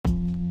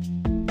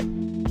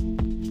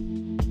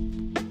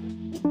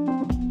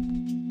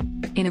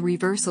In a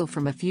reversal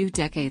from a few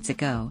decades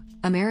ago,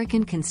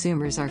 American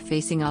consumers are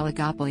facing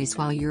oligopolies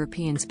while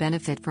Europeans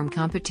benefit from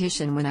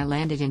competition. When I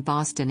landed in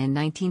Boston in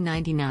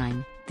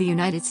 1999, the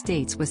United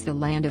States was the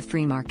land of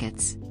free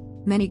markets.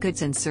 Many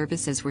goods and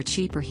services were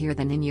cheaper here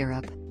than in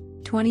Europe.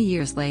 20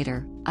 years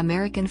later,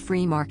 American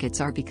free markets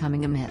are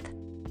becoming a myth.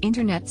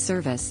 Internet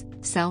service,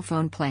 cell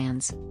phone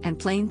plans, and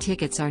plane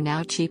tickets are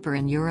now cheaper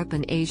in Europe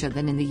and Asia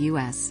than in the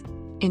US.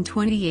 In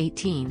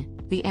 2018,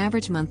 the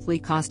average monthly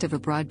cost of a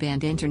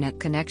broadband internet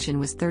connection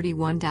was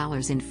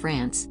 $31 in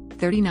France,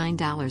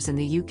 $39 in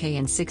the UK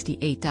and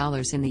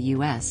 $68 in the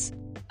US.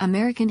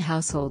 American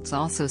households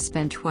also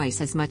spend twice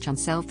as much on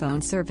cell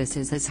phone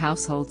services as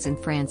households in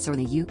France or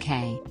the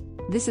UK.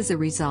 This is a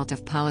result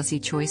of policy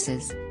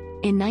choices.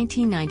 In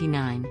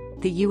 1999,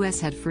 the US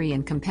had free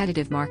and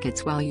competitive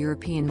markets while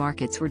European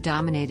markets were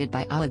dominated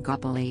by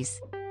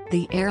oligopolies.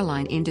 The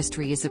airline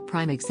industry is a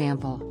prime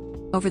example.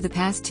 Over the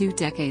past 2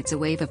 decades, a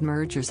wave of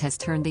mergers has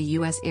turned the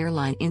US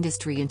airline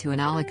industry into an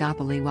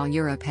oligopoly while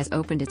Europe has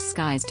opened its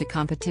skies to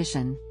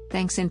competition,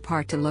 thanks in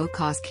part to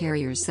low-cost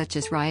carriers such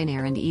as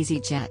Ryanair and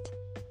EasyJet.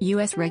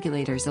 US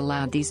regulators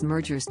allowed these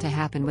mergers to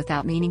happen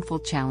without meaningful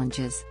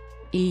challenges.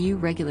 EU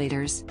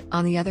regulators,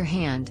 on the other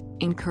hand,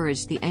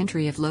 encouraged the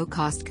entry of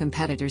low-cost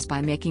competitors by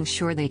making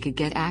sure they could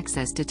get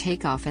access to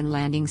takeoff and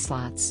landing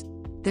slots.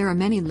 There are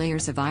many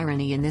layers of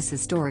irony in this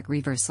historic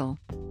reversal.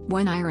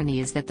 One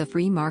irony is that the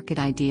free market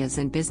ideas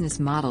and business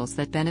models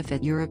that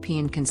benefit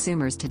European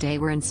consumers today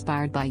were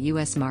inspired by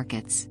US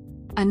markets.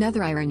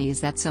 Another irony is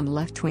that some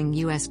left-wing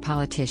US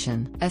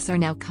politicians are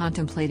now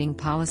contemplating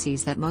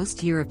policies that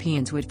most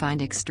Europeans would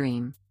find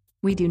extreme.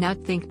 We do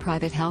not think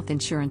private health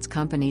insurance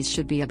companies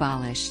should be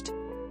abolished.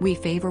 We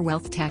favor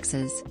wealth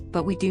taxes,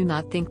 but we do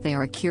not think they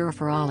are a cure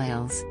for all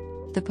ails.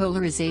 The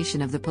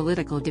polarization of the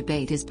political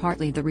debate is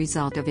partly the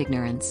result of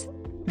ignorance.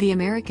 The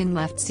American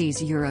left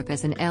sees Europe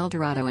as an El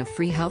Dorado of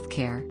free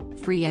healthcare,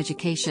 free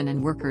education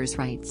and workers'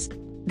 rights.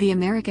 The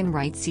American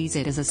right sees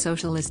it as a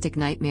socialistic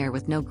nightmare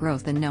with no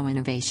growth and no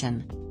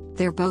innovation.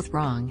 They're both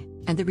wrong,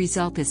 and the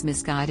result is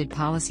misguided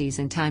policies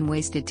and time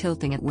wasted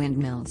tilting at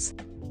windmills.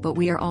 But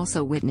we are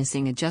also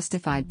witnessing a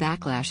justified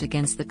backlash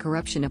against the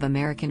corruption of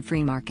American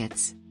free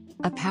markets.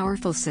 A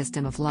powerful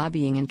system of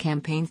lobbying and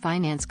campaign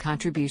finance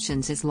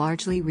contributions is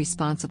largely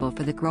responsible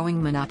for the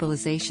growing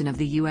monopolization of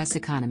the U.S.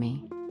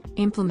 economy.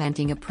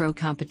 Implementing a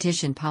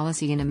pro-competition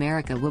policy in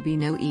America will be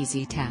no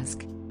easy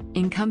task.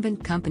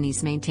 Incumbent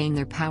companies maintain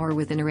their power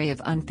with an array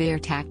of unfair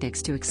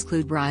tactics to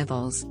exclude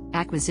rivals,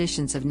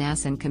 acquisitions of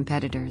nascent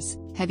competitors,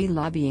 heavy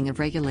lobbying of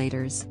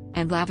regulators,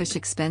 and lavish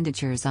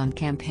expenditures on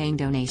campaign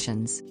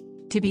donations.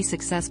 To be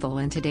successful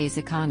in today's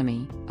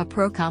economy, a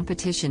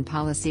pro-competition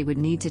policy would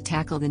need to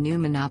tackle the new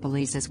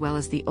monopolies as well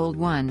as the old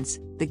ones,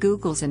 the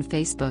Googles and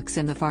Facebooks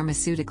and the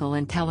pharmaceutical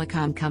and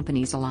telecom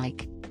companies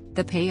alike.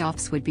 The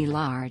payoffs would be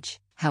large,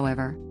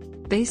 however.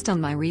 Based on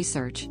my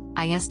research,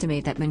 I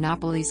estimate that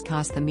monopolies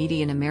cost the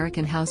median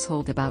American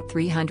household about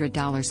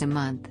 $300 a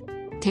month.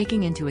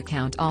 Taking into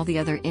account all the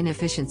other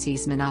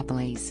inefficiencies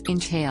monopolies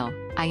entail,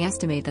 I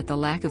estimate that the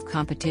lack of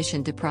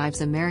competition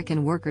deprives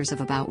American workers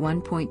of about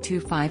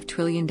 $1.25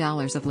 trillion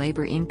of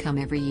labor income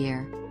every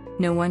year.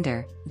 No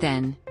wonder,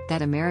 then,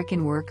 that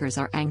American workers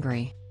are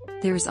angry.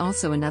 There is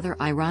also another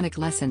ironic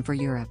lesson for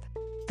Europe.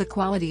 The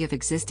quality of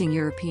existing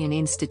European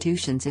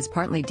institutions is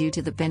partly due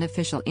to the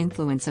beneficial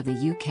influence of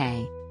the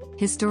UK.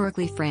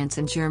 Historically, France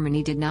and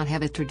Germany did not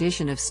have a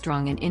tradition of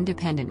strong and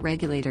independent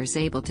regulators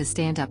able to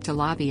stand up to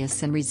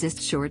lobbyists and resist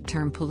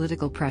short-term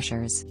political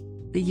pressures.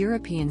 The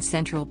European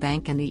Central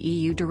Bank and the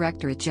EU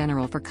Directorate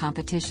General for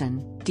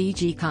Competition,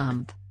 DG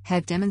Comp,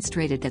 have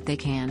demonstrated that they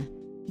can.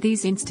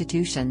 These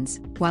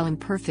institutions, while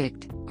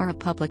imperfect, are a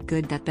public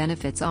good that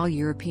benefits all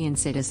European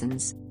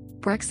citizens.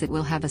 Brexit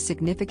will have a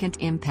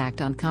significant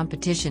impact on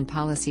competition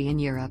policy in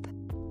Europe.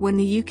 When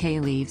the UK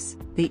leaves,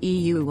 the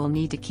EU will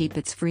need to keep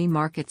its free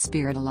market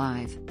spirit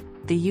alive.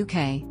 The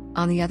UK,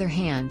 on the other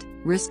hand,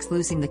 risks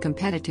losing the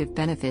competitive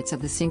benefits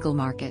of the single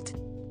market.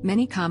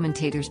 Many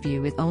commentators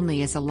view it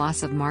only as a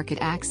loss of market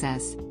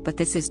access, but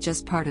this is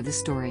just part of the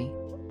story.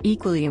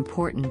 Equally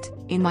important,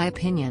 in my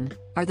opinion,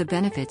 are the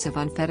benefits of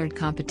unfettered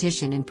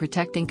competition in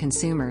protecting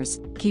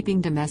consumers,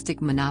 keeping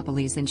domestic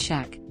monopolies in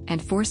check,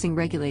 and forcing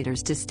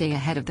regulators to stay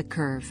ahead of the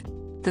curve.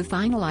 The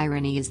final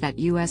irony is that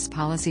US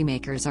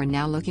policymakers are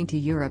now looking to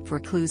Europe for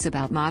clues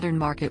about modern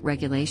market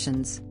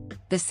regulations.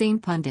 The same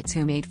pundits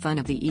who made fun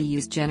of the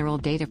EU's General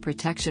Data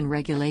Protection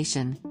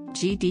Regulation,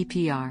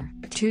 GDPR,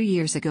 2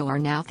 years ago are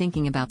now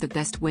thinking about the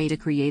best way to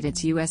create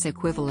its US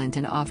equivalent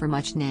and offer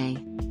much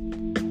nay.